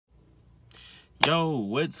Yo,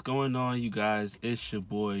 what's going on, you guys? It's your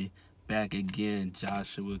boy back again,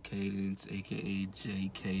 Joshua Cadence, aka J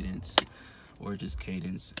Cadence, or just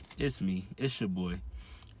Cadence. It's me, it's your boy.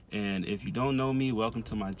 And if you don't know me, welcome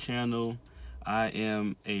to my channel. I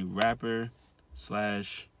am a rapper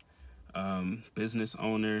slash business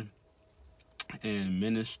owner and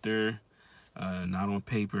minister, not on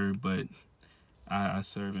paper, but I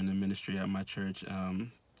serve in the ministry at my church,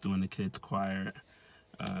 doing the kids choir.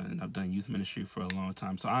 And I've done youth ministry for a long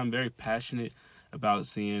time. So I'm very passionate about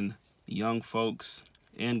seeing young folks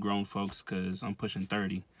and grown folks, because I'm pushing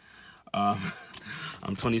 30. Um,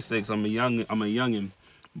 I'm 26. I'm a youngin,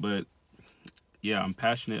 but yeah, I'm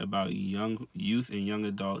passionate about young youth and young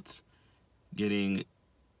adults getting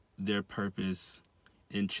their purpose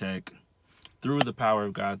in check through the power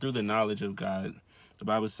of God, through the knowledge of God. The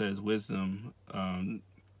Bible says wisdom.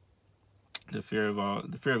 The fear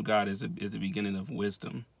of God is the beginning of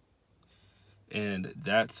wisdom. And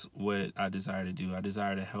that's what I desire to do. I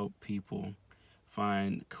desire to help people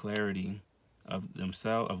find clarity of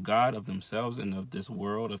themselves, of God, of themselves, and of this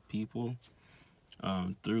world of people,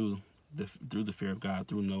 through the fear of God,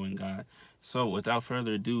 through knowing God. So without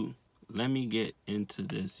further ado, let me get into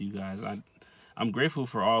this, you guys. I'm grateful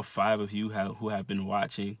for all 5 of you who have been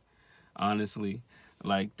watching. Honestly,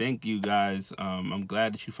 like, thank you guys. I'm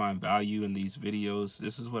glad that you find value in these videos.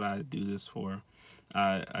 This is what I do this for.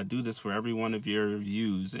 I do this for every one of your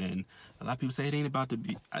views, and a lot of people say it ain't about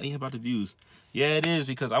the views. Yeah, it is,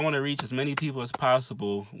 because I want to reach as many people as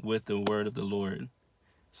possible with the word of the Lord.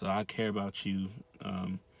 So I care about you,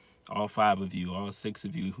 all 5 of you, all 6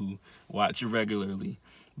 of you who watch regularly.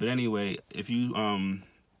 But anyway, if you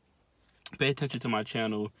pay attention to my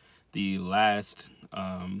channel, the last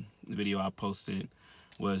video I posted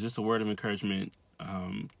was just a word of encouragement,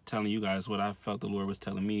 telling you guys what I felt the Lord was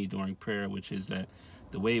telling me during prayer, which is that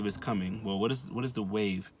the wave is coming. Well, what is the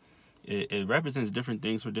wave? It represents different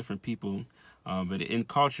things for different people, but in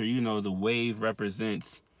culture, you know, the wave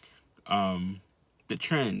represents the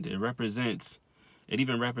trend. It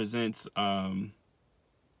even represents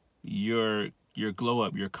your glow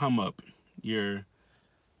up, your come up, your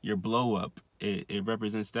blow up. It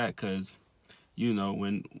represents that, because you know,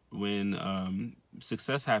 when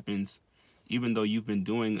success happens, even though you've been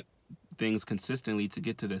doing things consistently to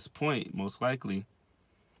get to this point, most likely,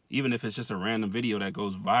 even if it's just a random video that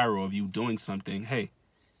goes viral of you doing something, hey,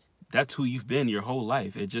 that's who you've been your whole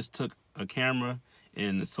life. It just took a camera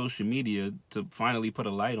and social media to finally put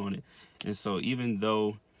a light on it. And so even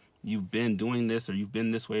though you've been doing this, or you've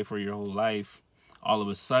been this way for your whole life, all of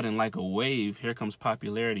a sudden, like a wave, here comes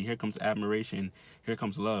popularity, here comes admiration, here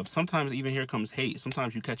comes love. Sometimes even here comes hate.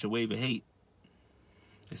 Sometimes you catch a wave of hate.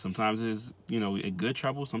 And sometimes it's, you know, in good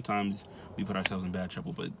trouble. Sometimes we put ourselves in bad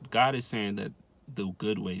trouble. But God is saying that the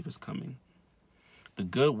good wave is coming. The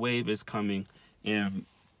good wave is coming, and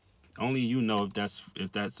only you know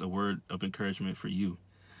if that's a word of encouragement for you.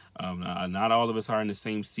 Not all of us are in the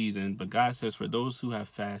same season, but God says, for those who have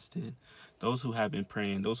fasted, those who have been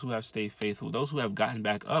praying, those who have stayed faithful, those who have gotten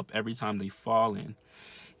back up every time they've fallen,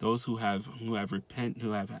 those who have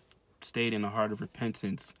stayed in the heart of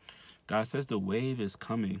repentance, God says the wave is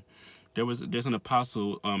coming. There's an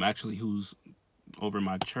apostle, actually, who's over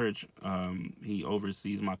my church. He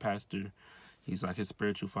oversees my pastor. He's like his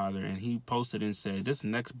spiritual father, and he posted and said, this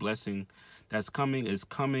next blessing that's coming is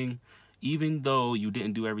coming even though you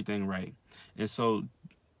didn't do everything right. And so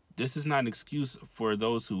this is not an excuse for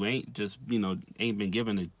those who ain't been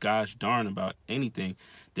given a gosh darn about anything.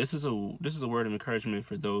 This is a word of encouragement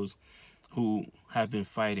for those who have been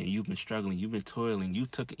fighting. You've been struggling, you've been toiling,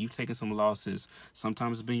 you've taken some losses.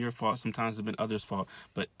 Sometimes it's been your fault, sometimes it's been others' fault,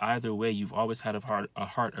 but either way, you've always had a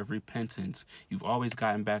heart of repentance. You've always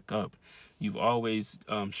gotten back up. You've always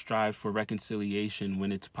strived for reconciliation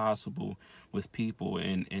when it's possible with people,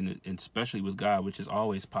 and especially with God, which is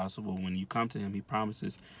always possible. When you come to him, he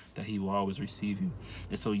promises that he will always receive you.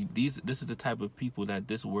 And so this is the type of people that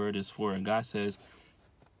this word is for. And God says,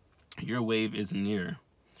 your wave is near.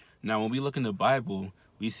 Now, when we look in the Bible,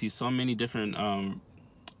 we see so many different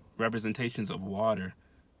representations of water.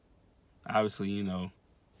 Obviously, you know,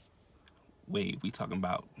 wave. We talking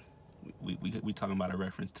about a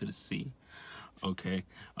reference to the sea, okay?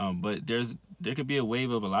 But there could be a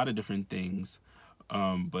wave of a lot of different things.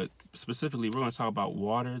 But specifically, we're going to talk about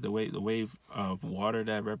water. The wave of water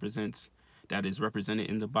that is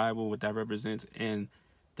represented in the Bible, what that represents, and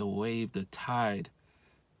the wave, the tide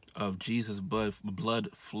of Jesus' blood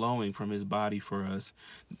flowing from his body for us.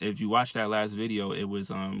 If you watch that last video, it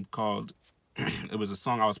was called it was a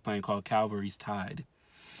song I was playing called Calvary's Tide.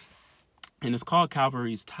 And it's called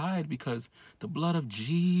Calvary's Tide because the blood of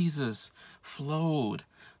Jesus flowed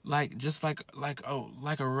like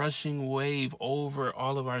a rushing wave over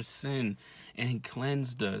all of our sin and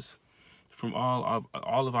cleansed us from all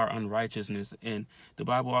of our unrighteousness. And the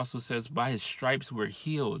Bible also says, by his stripes we're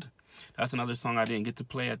healed. That's another song I didn't get to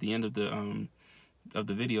play at the end of the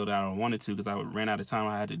video that I wanted to because I ran out of time.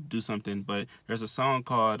 I had to do something. But there's a song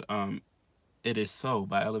called It Is So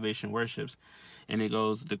by Elevation Worships. And it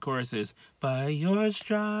goes, the chorus is, by your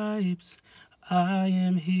stripes I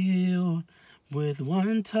am healed. With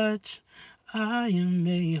one touch I am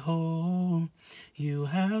made whole. You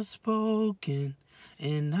have spoken,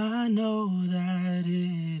 and I know that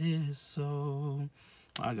it is so.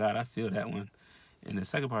 My God, I feel that one. And the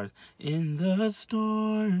second part is, in the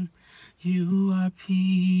storm, you are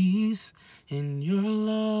peace. In your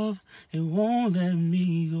love, it won't let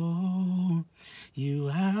me go. You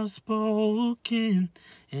have spoken,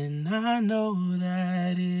 and I know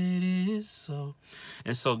that it is so.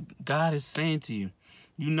 And so God is saying to you,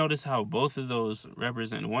 you notice how both of those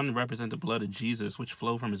represent the blood of Jesus, which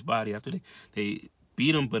flowed from his body after they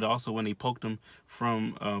beat him, but also when they poked him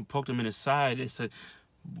in his side, it said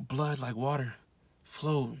blood like water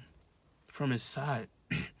flowed from his side.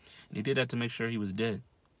 And he did that to make sure he was dead.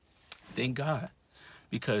 Thank God,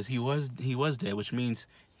 because he was dead, which means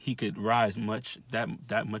he could rise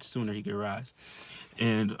that much sooner. He could rise,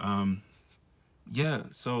 and yeah.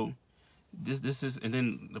 So this is, and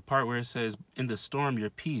then the part where it says, "In the storm, your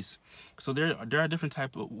peace." So there are different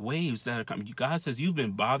type of waves that are coming. God says you've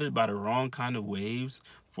been bothered by the wrong kind of waves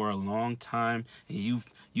for a long time, and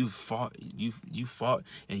you've fought,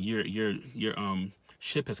 and your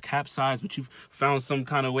ship has capsized, but you've found some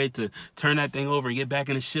kind of way to turn that thing over and get back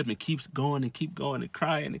in the ship, and keep going and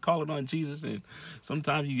crying and calling on Jesus. And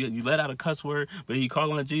sometimes you let out a cuss word, but you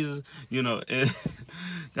call on Jesus, and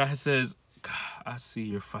God says, I see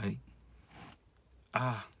your fight.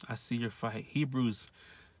 I see your fight. Hebrews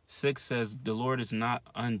 6 says, the Lord is not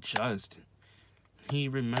unjust. He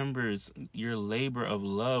remembers your labor of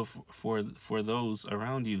love for those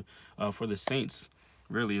around you, for the saints,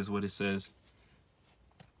 really is what it says.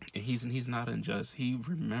 And he's not unjust. He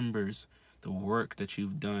remembers the work that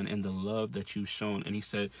you've done and the love that you've shown. And he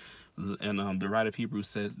said, and the writer of Hebrews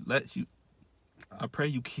said, I pray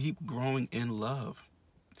you keep growing in love.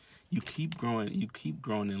 You keep growing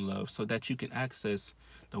in love so that you can access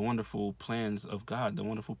the wonderful plans of God, the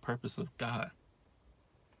wonderful purpose of God.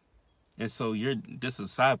 And so this is a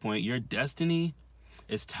side point, your destiny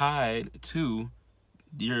is tied to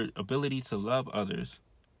your ability to love others.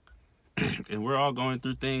 And we're all going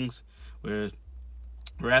through things where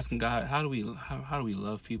we're asking God, how do we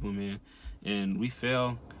love people, man? And we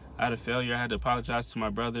fail. I had a failure. I had to apologize to my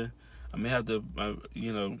brother. I may have to,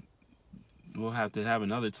 we'll have to have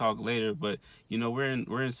another talk later. But we're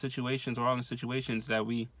in situations. We're all in situations that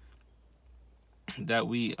we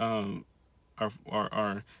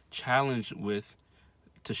are challenged with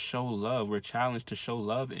to show love. We're challenged to show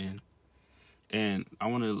love in. And I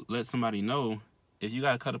want to let somebody know, if you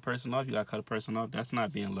got to cut a person off, you got to cut a person off. That's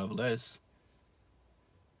not being loveless.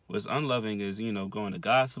 What's unloving is, going to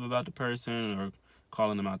gossip about the person or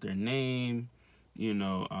calling them out their name,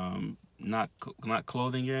 not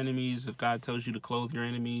clothing your enemies. If God tells you to clothe your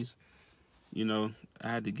enemies, me and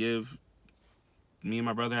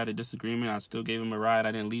my brother had a disagreement. I still gave him a ride.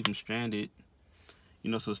 I didn't leave him stranded.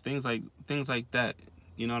 So it's things like that.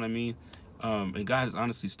 You know what I mean? And God is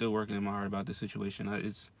honestly still working in my heart about this situation.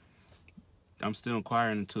 I'm still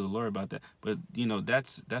inquiring to the Lord about that. But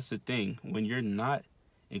that's the thing. When you're not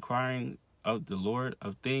inquiring of the Lord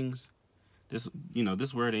of things, this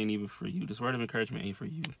word ain't even for you. This word of encouragement ain't for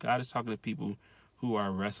you. God is talking to people who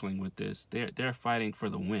are wrestling with this. They're fighting for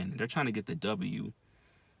the win. They're trying to get the W.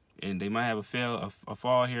 And they might have a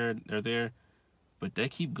fall here or there, but they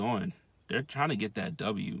keep going. They're trying to get that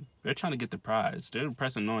W. They're trying to get the prize. They're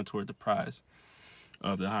pressing on toward the prize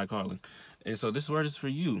of the high calling. And so this word is for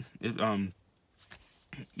you. If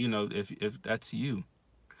that's you.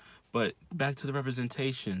 But back to the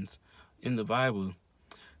representations in the Bible,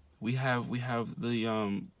 we have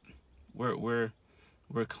the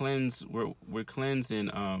we're cleansed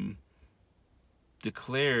and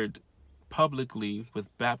declared publicly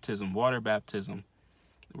with baptism, water baptism,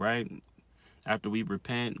 right? After we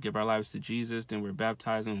repent, give our lives to Jesus, then we're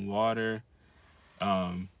baptized in water,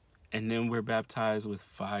 and then we're baptized with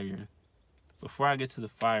fire. Before I get to the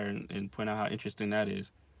fire and point out how interesting that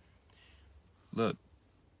is, look,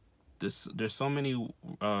 there's so many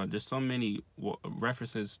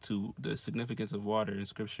references to the significance of water in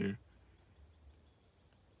Scripture.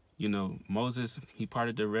 Moses, he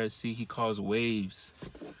parted the Red Sea. He caused waves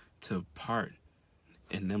to part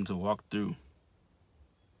and them to walk through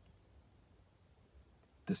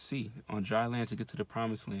the sea on dry land to get to the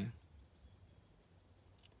promised land.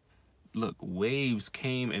 Look, waves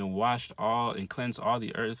came and washed all and cleansed all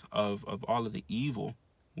the earth of all of the evil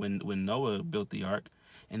when Noah built the ark,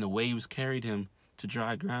 and the waves carried him to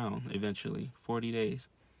dry ground eventually, 40 days.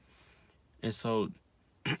 And so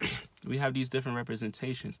we have these different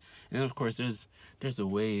representations. And then of course there's a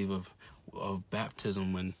wave of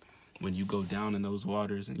baptism when you go down in those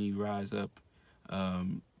waters and you rise up,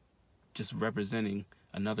 just representing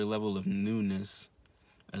another level of newness,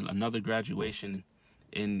 another graduation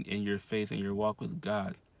in your faith and your walk with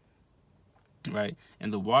God, right?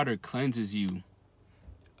 And the water cleanses you.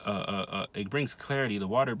 It brings clarity. The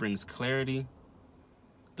water brings clarity.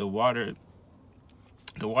 The water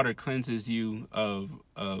cleanses you of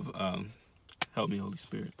help me, Holy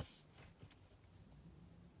Spirit.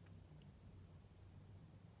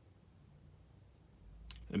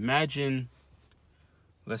 Imagine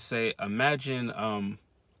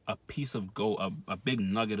a piece of gold, a big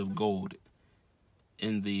nugget of gold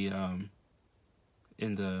in the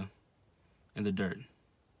dirt.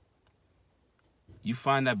 You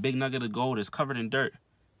find that big nugget of gold is covered in dirt.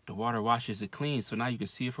 The water washes it clean, so now you can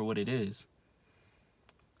see it for what it is.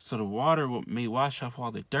 So the water may wash off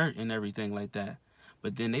all the dirt and everything like that,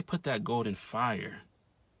 but then they put that gold in fire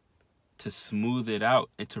to smooth it out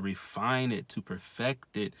and to refine it, to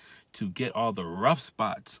perfect it, to get all the rough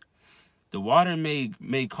spots. The water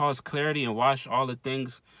may cause clarity and wash all the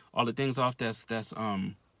things off that's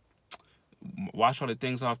wash all the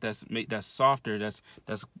things off that's softer, that's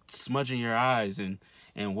smudging your eyes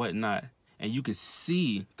and whatnot, and you can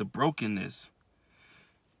see the brokenness.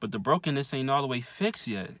 But the brokenness ain't all the way fixed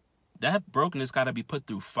yet. That brokenness got to be put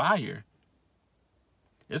through fire.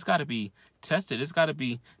 It's got to be tested. It's got to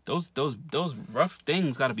be those rough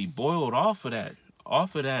things got to be boiled off of that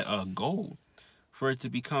gold for it to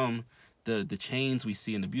become the chains we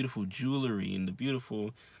see and the beautiful jewelry and the beautiful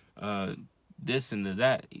this and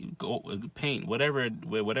that gold, paint,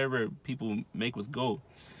 whatever people make with gold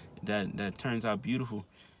that turns out beautiful.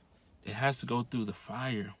 It has to go through the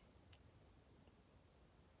fire.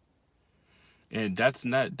 And that's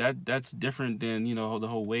different than, you know, the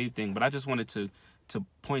whole wave thing. But I just wanted to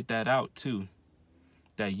point that out too,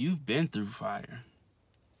 that you've been through fire,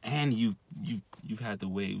 and you've had the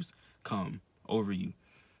waves come over you.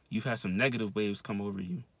 You've had some negative waves come over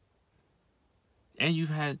you, and you've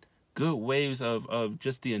had good waves of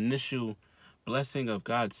just the initial blessing of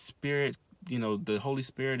God's Spirit. You know, the Holy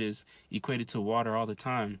Spirit is equated to water all the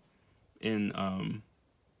time in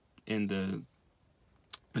the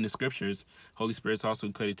scriptures. Holy Spirit's also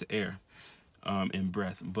equated to air and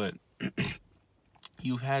breath. But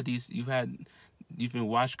you've been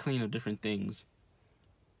washed clean of different things.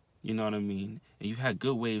 You know what I mean? And you've had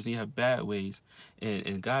good waves and you have bad waves.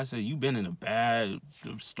 And God said you've been in a bad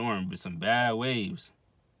storm with some bad waves.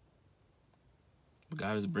 But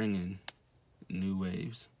God is bringing new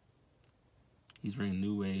waves. He's bringing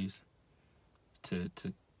new waves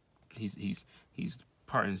he's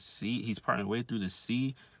parting sea. He's parting way through the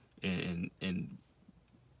sea and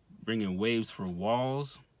bringing waves for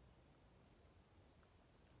walls.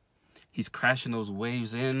 He's crashing those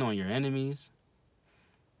waves in on your enemies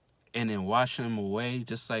and then washing them away,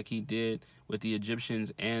 just like he did with the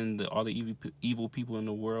Egyptians and all the evil people in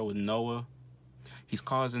the world with Noah. He's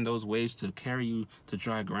causing those waves to carry you to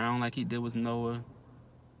dry ground like he did with Noah.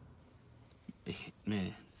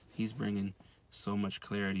 Man, he's bringing so much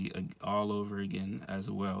clarity all over again as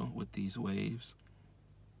well with these waves.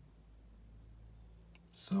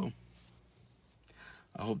 So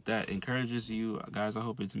I hope that encourages you guys. I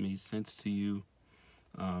hope it's made sense to you.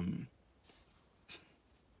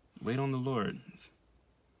 Wait on the Lord.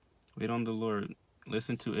 Wait on the Lord.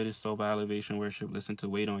 Listen to It Is So by Elevation Worship. Listen to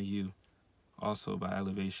Wait on You, also by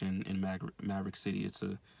Elevation in Maverick City. It's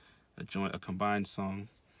a combined song.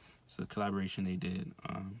 It's a collaboration they did.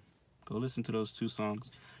 Go listen to those two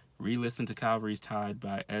songs. Re-listen to Calvary's Tide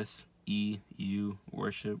by SEU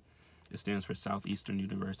Worship. It stands for Southeastern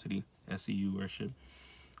University, SEU Worship.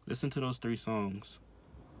 Listen to those 3 songs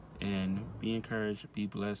and be encouraged, be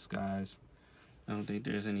blessed, guys. I don't think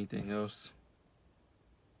there's anything else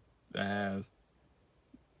I have.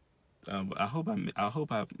 I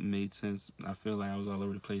hope I've made sense. I feel like I was all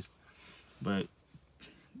over the place, but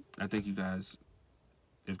I think you guys,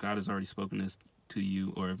 if God has already spoken this to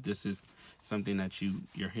you, or if this is something that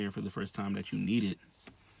you're hearing for the first time that you need it,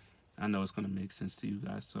 I know it's going to make sense to you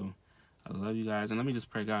guys. So I love you guys, and let me just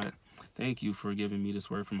pray. God, thank you for giving me this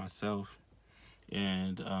word for myself.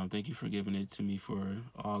 And thank you for giving it to me for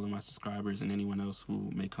all of my subscribers and anyone else who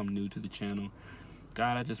may come new to the channel.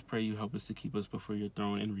 God, I just pray you help us to keep us before your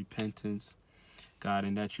throne in repentance, God,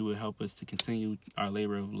 and that you would help us to continue our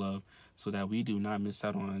labor of love so that we do not miss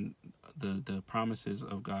out on the promises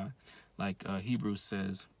of God. Like Hebrews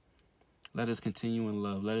says, let us continue in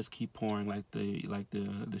love. Let us keep pouring like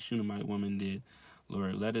the Shunammite woman did,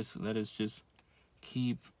 Lord. Let us just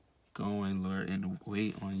keep going, Lord, and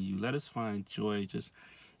wait on you. Let us find joy just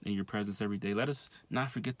in your presence every day. Let us not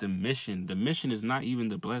forget the mission. The mission is not even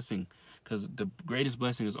the blessing, because the greatest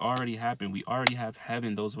blessing has already happened. We already have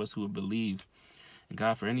heaven, those of us who would believe. And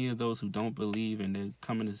God, for any of those who don't believe and they're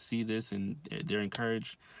coming to see this and they're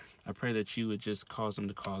encouraged, I pray that you would just cause them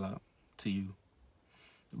to call out to you.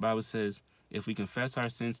 The Bible says, if we confess our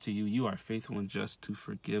sins to you, you are faithful and just to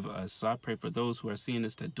forgive us. So I pray for those who are seeing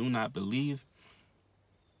this that do not believe,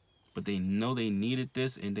 but they know they needed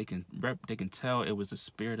this, and they can tell it was the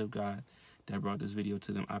Spirit of God that brought this video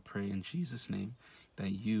to them. I pray in Jesus' name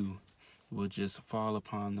that you will just fall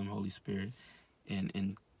upon them, Holy Spirit,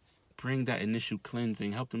 and bring that initial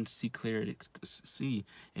cleansing, help them to see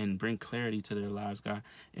and bring clarity to their lives, God.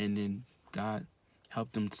 And then, God,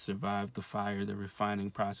 help them to survive the fire, the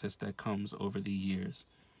refining process that comes over the years,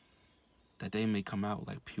 that they may come out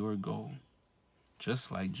like pure gold, just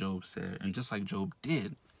like Job said, and just like Job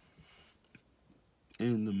did.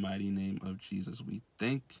 In the mighty name of Jesus, we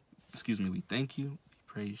thank you, we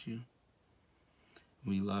praise you,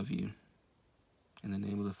 we love you. In the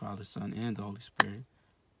name of the Father, Son, and the Holy Spirit,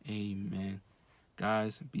 amen.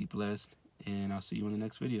 Guys, be blessed, and I'll see you in the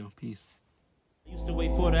next video. Peace. Used to wait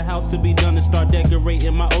for the house to be done and start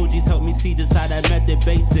decorating. My OGs helped me see just how that method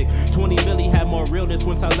basic. 20 milli had more realness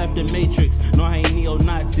once I left the Matrix. No, I ain't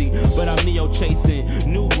neo-Nazi, but I'm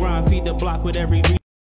neo-chasing. New grind, feed the block with every